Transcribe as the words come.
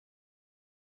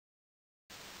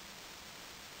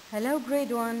Hello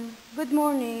grade 1, good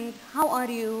morning, how are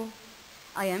you?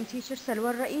 I am teacher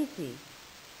Salwa AlRaisi.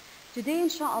 Today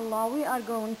inshallah we are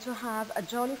going to have a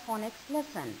jolly phonics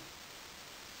lesson.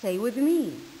 Say with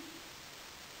me.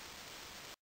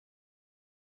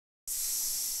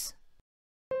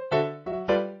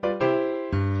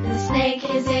 The snake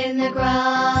is in the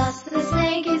grass, the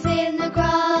snake is in the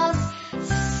grass.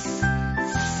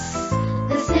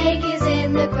 The snake is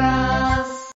in the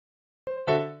grass.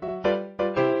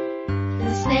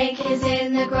 The snake is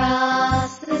in the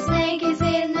grass, the snake is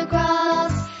in the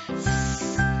grass.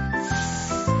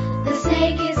 The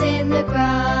snake is in the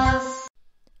grass.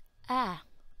 Ah.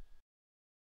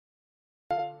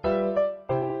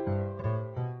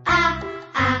 Ah,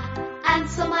 ah, and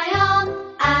so my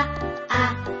arm. Ah,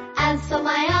 ah, and so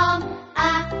my arm.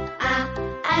 Ah, ah,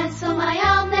 and so my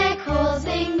arm. They're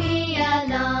causing me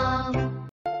alarm.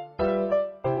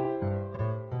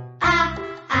 Ah,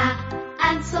 ah,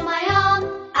 and so my arm.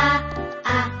 Ah,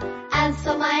 ah, and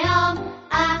so my arm.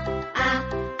 Ah, ah,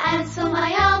 and so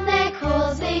my arm. They're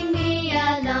causing me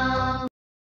alarm.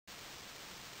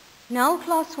 Now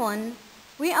class 1,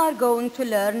 we are going to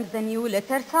learn the new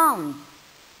letter sound.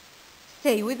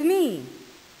 Say with me.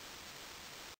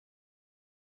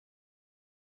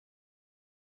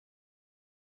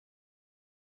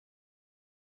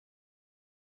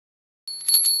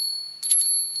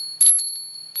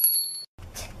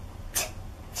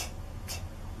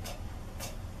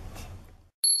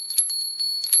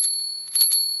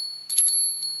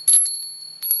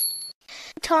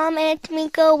 Tom and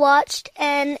Tamiko watched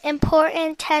an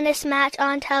important tennis match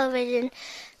on television.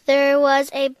 There was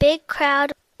a big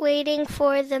crowd waiting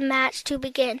for the match to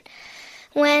begin.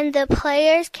 When the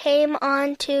players came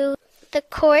onto the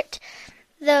court,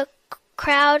 the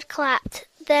crowd clapped.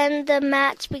 Then the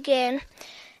match began,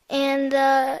 and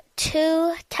the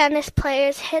two tennis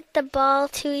players hit the ball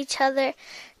to each other.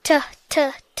 Tuh,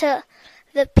 tuh, tuh.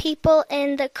 The people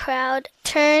in the crowd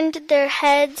turned their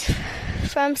heads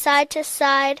from side to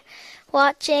side,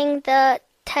 watching the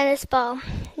tennis ball.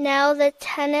 Now the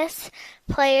tennis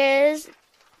players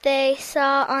they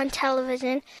saw on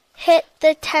television hit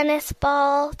the tennis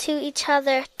ball to each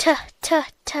other. Tuh, tuh,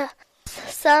 tuh.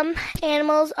 Some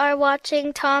animals are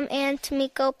watching Tom and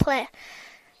Tamiko play.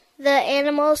 The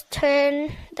animals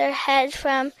turn their heads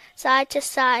from side to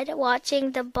side,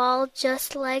 watching the ball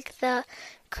just like the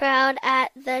crowd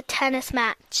at the tennis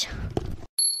match.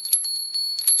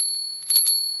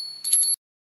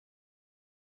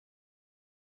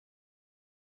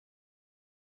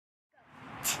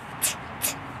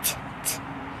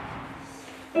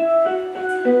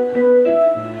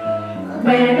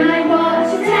 When I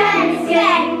watch a tennis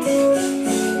game,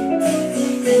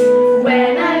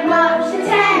 when I watch a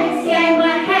tennis game,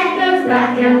 my head goes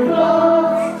back and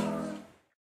forth.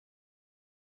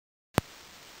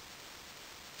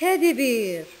 Teddy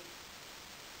bear,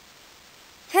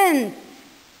 tent,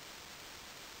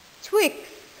 Twix,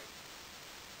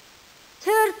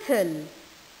 turtle.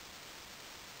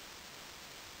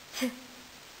 T,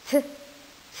 t,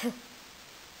 t.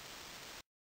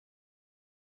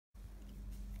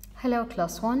 Hello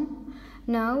class 1.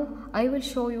 Now I will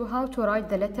show you how to write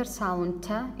the letter sound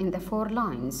T in the 4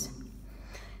 lines.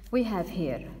 We have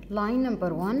here line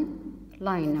number 1,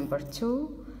 line number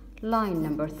 2, line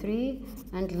number 3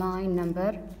 and line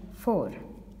number 4.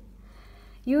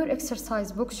 Your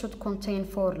exercise book should contain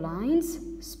 4 lines,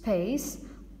 space,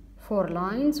 4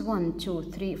 lines, 1, 2,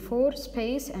 3, 4,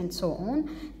 space and so on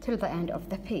till the end of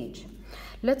the page.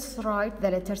 Let's write the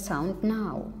letter sound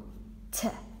now. T.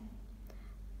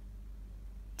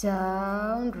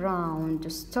 Down,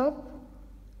 round, stop,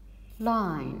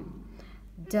 line.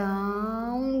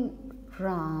 Down,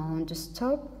 round,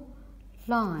 stop,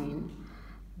 line.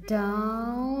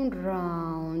 Down,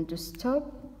 round,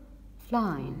 stop,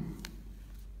 line.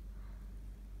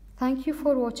 Thank you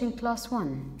for watching class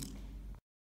 1.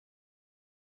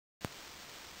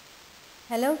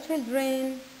 Hello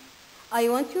children. I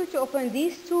want you to open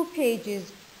these 2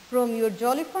 pages from your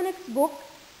Jolly Phonics book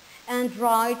and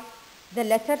write the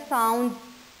letter sound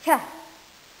K.